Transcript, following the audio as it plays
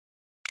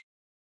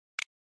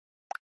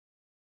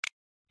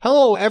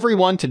Hello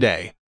everyone,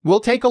 today we'll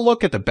take a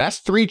look at the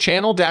best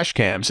 3-channel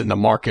dashcams in the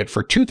market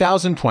for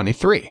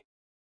 2023.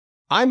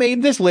 I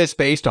made this list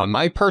based on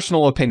my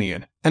personal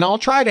opinion, and I'll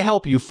try to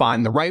help you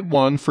find the right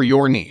one for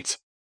your needs.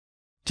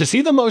 To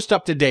see the most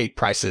up-to-date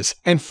prices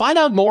and find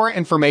out more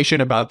information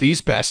about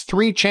these best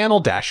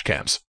 3-channel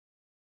dashcams,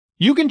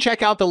 you can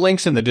check out the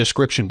links in the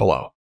description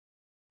below.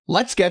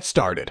 Let's get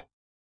started.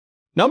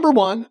 Number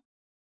 1.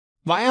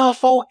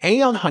 VIOFO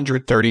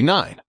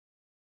A139.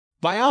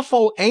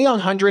 VIOFO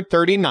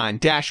A139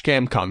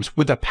 dashcam comes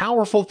with a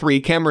powerful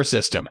 3-camera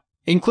system,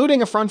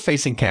 including a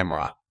front-facing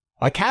camera,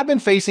 a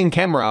cabin-facing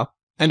camera,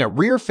 and a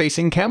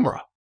rear-facing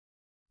camera.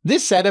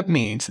 This setup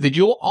means that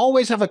you'll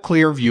always have a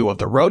clear view of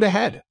the road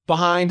ahead,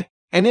 behind,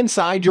 and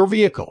inside your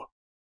vehicle.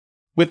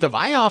 With the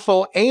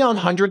VIOFO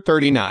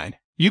A139,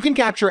 you can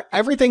capture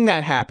everything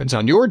that happens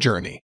on your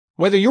journey,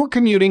 whether you're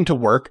commuting to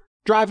work,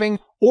 driving,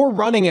 or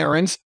running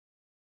errands.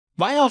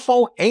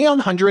 VIOFO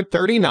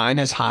A139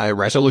 has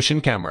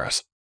high-resolution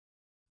cameras.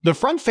 The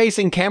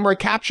front-facing camera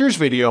captures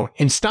video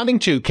in stunning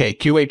 2K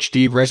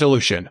QHD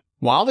resolution,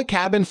 while the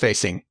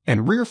cabin-facing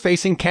and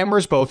rear-facing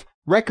cameras both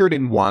record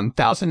in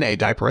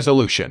 1080p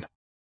resolution.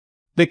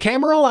 The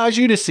camera allows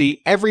you to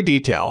see every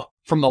detail,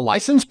 from the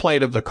license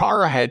plate of the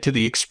car ahead to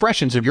the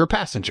expressions of your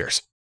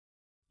passengers.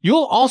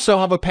 You'll also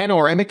have a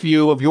panoramic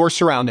view of your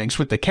surroundings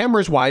with the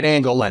camera's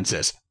wide-angle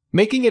lenses,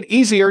 making it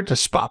easier to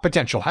spot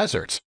potential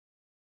hazards.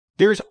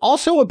 There's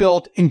also a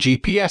built-in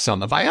GPS on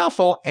the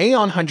VIOFO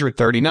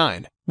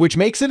A139, which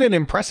makes it an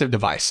impressive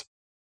device.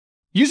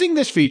 Using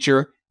this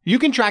feature, you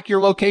can track your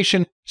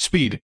location,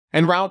 speed,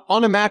 and route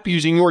on a map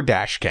using your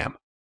dashcam.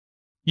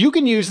 You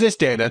can use this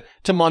data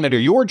to monitor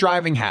your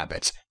driving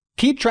habits,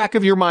 keep track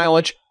of your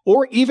mileage,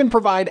 or even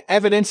provide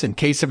evidence in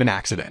case of an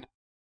accident.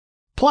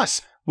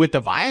 Plus, with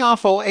the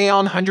VIOFO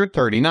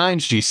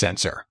A139's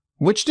G-sensor,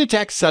 which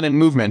detects sudden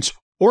movements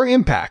or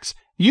impacts,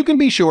 you can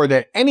be sure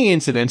that any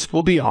incidents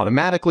will be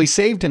automatically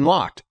saved and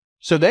locked,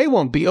 so they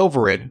won't be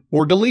overridden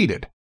or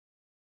deleted.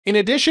 In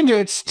addition to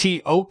its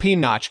TOP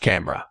notch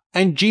camera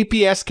and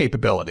GPS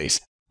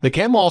capabilities, the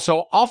cam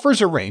also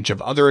offers a range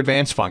of other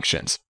advanced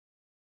functions.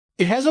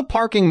 It has a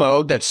parking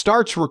mode that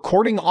starts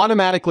recording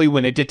automatically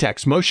when it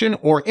detects motion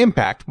or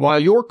impact while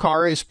your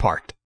car is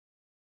parked.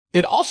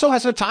 It also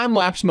has a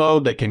time-lapse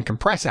mode that can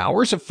compress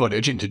hours of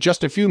footage into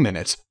just a few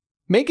minutes,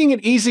 making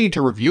it easy to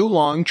review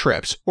long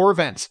trips or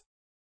events.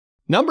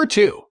 Number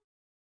 2.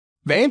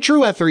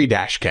 Vantrue E3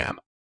 Dashcam.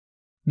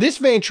 This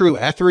Vantrue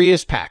E3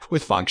 is packed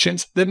with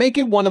functions that make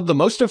it one of the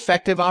most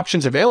effective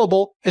options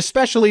available,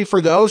 especially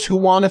for those who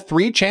want a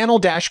 3-channel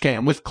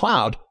dashcam with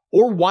cloud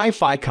or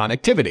Wi-Fi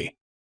connectivity.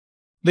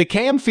 The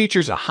cam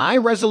features a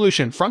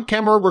high-resolution front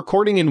camera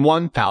recording in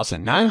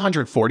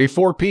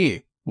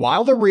 1944p,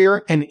 while the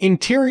rear and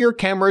interior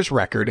cameras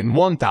record in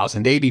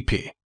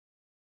 1080p.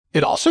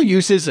 It also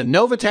uses a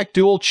Novatech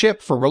dual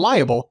chip for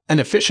reliable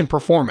and efficient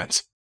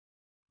performance.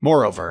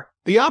 Moreover,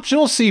 the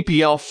optional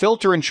CPL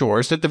filter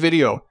ensures that the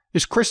video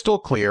is crystal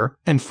clear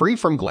and free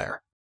from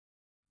glare.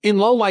 In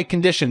low-light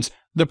conditions,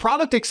 the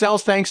product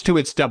excels thanks to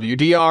its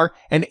WDR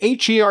and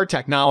HER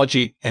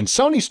technology and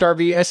Sony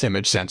STARVIS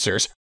image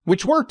sensors,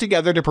 which work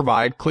together to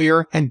provide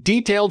clear and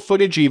detailed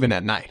footage even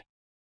at night.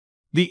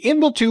 The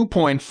inbuilt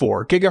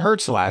 2.4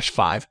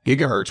 GHz/5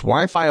 GHz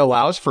Wi-Fi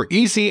allows for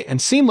easy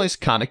and seamless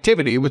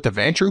connectivity with the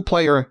Vantrue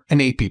Player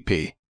and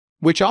app,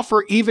 which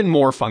offer even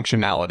more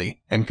functionality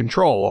and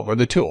control over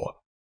the tool.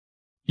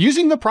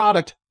 Using the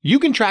product, you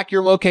can track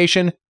your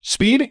location,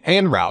 speed,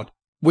 and route,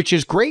 which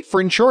is great for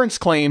insurance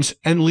claims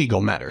and legal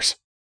matters.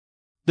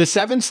 The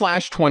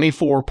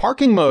 7/24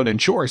 parking mode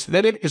ensures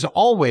that it is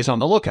always on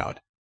the lookout,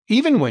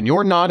 even when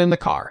you're not in the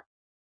car.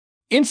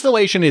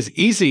 Installation is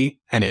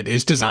easy, and it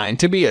is designed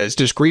to be as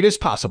discreet as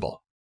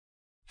possible.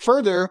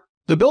 Further,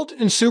 the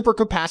built-in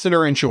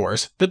supercapacitor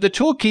ensures that the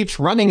tool keeps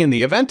running in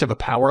the event of a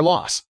power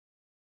loss.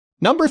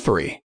 Number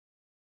 3.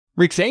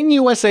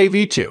 RexingUSA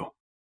V2.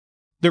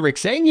 The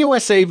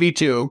RexingUSA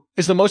V2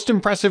 is the most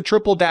impressive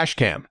triple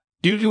dashcam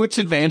due to its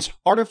advanced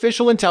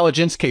artificial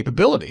intelligence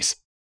capabilities.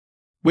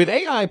 With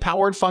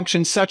AI-powered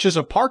functions such as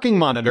a parking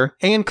monitor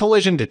and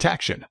collision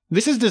detection,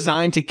 this is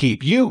designed to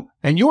keep you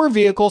and your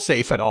vehicle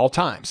safe at all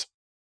times.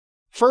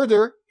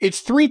 Further,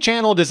 its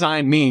 3-channel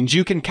design means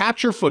you can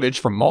capture footage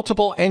from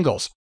multiple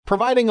angles,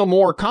 providing a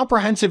more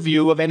comprehensive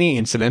view of any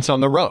incidents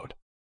on the road.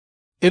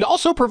 It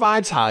also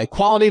provides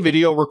high-quality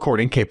video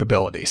recording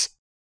capabilities.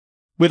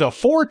 With a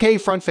 4K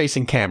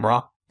front-facing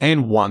camera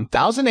and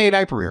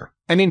 1080p rear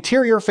and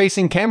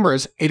interior-facing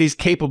cameras, it is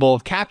capable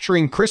of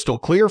capturing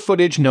crystal-clear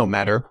footage no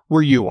matter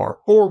where you are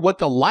or what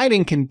the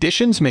lighting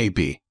conditions may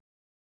be.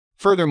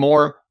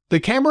 Furthermore, the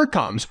camera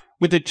comes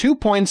with a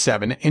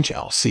 2.7-inch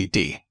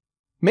LCD,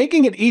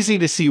 making it easy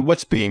to see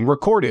what's being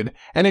recorded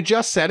and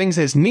adjust settings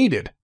as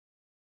needed.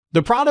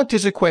 The product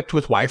is equipped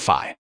with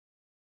Wi-Fi.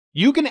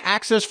 You can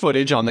access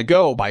footage on the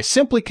go by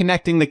simply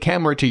connecting the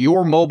camera to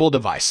your mobile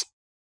device.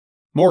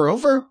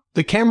 Moreover,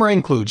 the camera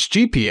includes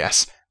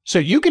GPS, so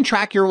you can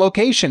track your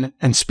location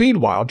and speed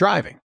while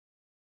driving.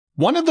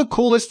 One of the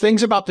coolest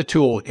things about the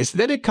tool is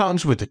that it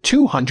comes with a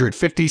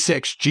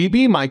 256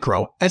 GB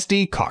micro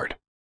SD card.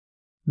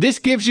 This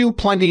gives you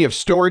plenty of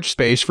storage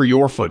space for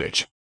your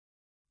footage.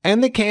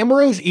 And the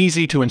camera is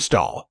easy to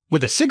install,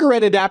 with a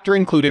cigarette adapter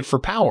included for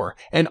power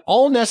and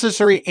all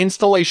necessary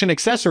installation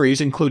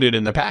accessories included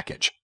in the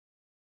package.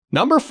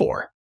 Number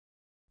 4.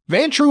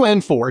 Vantrue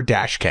N4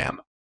 Dashcam.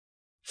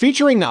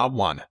 Featuring not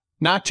one,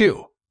 not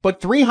two,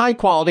 but 3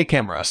 high-quality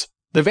cameras,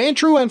 the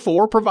Vantrue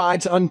N4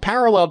 provides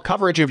unparalleled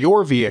coverage of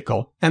your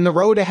vehicle and the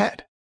road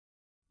ahead.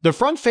 The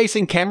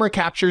front-facing camera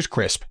captures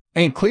crisp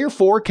and clear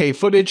 4K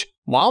footage,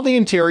 while the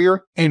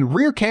interior and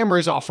rear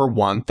cameras offer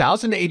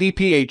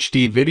 1080p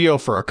HD video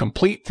for a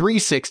complete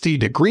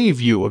 360-degree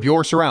view of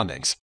your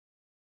surroundings.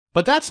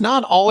 But that's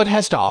not all it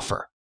has to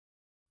offer.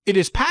 It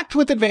is packed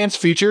with advanced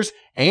features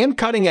and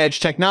cutting-edge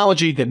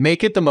technology that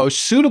make it the most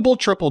suitable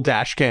triple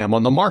dashcam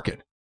on the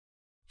market.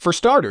 For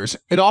starters,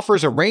 it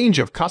offers a range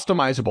of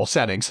customizable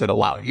settings that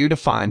allow you to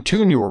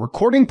fine-tune your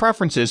recording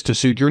preferences to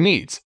suit your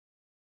needs.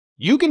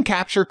 You can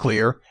capture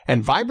clear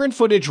and vibrant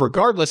footage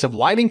regardless of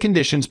lighting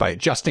conditions by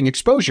adjusting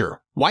exposure,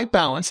 white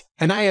balance,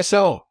 and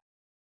ISO.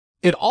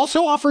 It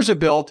also offers a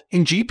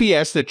built-in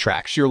GPS that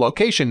tracks your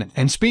location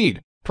and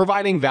speed,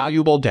 providing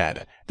valuable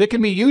data that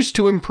can be used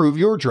to improve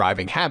your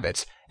driving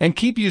habits and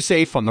keep you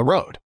safe on the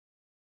road.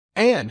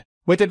 And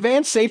with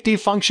advanced safety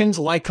functions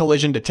like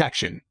collision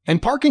detection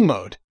and parking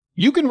mode,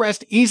 you can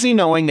rest easy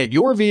knowing that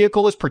your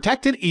vehicle is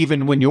protected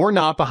even when you're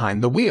not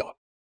behind the wheel.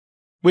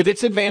 With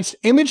its advanced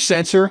image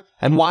sensor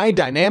and wide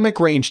dynamic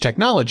range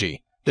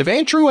technology, the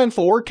Vantrue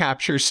N4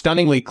 captures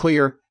stunningly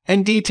clear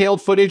and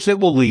detailed footage that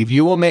will leave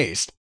you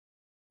amazed.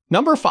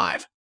 Number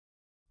 5.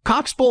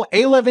 Coxpol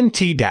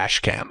A11T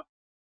Dashcam.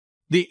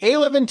 The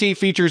A11T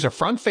features a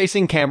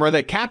front-facing camera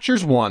that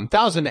captures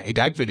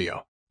 1080p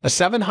video, a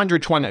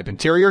 720p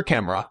interior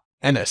camera,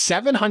 and a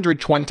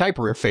 720p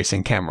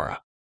rear-facing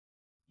camera.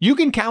 You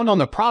can count on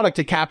the product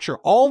to capture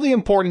all the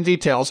important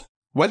details,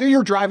 whether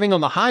you're driving on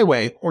the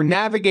highway or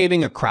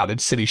navigating a crowded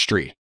city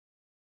street.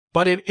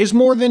 But it is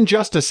more than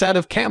just a set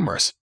of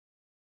cameras.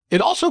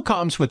 It also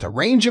comes with a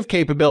range of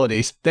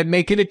capabilities that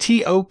make it a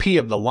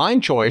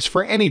top-of-the-line choice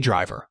for any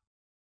driver.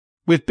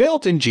 With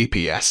built-in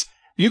GPS,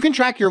 you can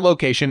track your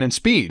location and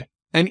speed,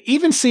 and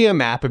even see a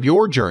map of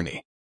your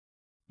journey.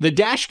 The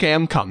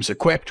dashcam comes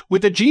equipped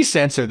with a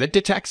G-sensor that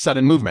detects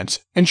sudden movements,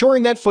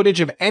 ensuring that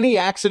footage of any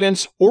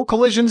accidents or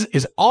collisions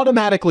is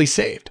automatically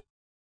saved.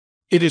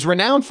 It is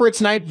renowned for its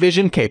night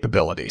vision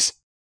capabilities.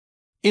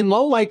 In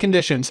low light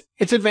conditions,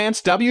 its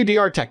advanced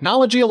WDR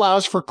technology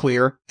allows for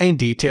clear and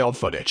detailed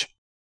footage.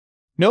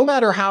 No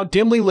matter how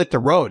dimly lit the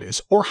road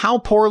is or how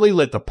poorly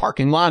lit the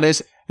parking lot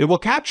is, it will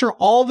capture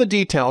all the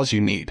details you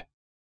need.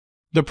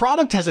 The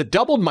product has a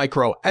doubled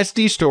micro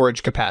SD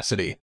storage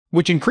capacity,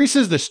 which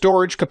increases the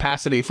storage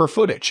capacity for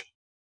footage.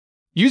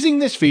 Using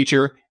this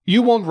feature,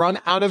 you won't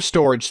run out of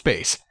storage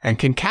space and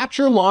can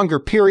capture longer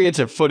periods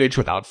of footage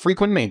without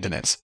frequent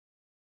maintenance.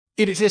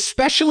 It is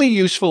especially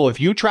useful if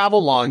you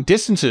travel long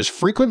distances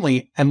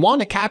frequently and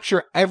want to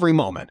capture every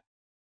moment.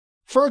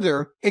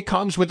 Further, it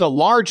comes with a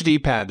large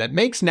D-pad that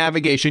makes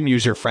navigation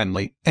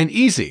user-friendly and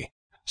easy,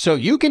 so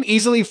you can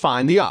easily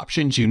find the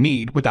options you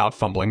need without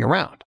fumbling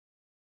around.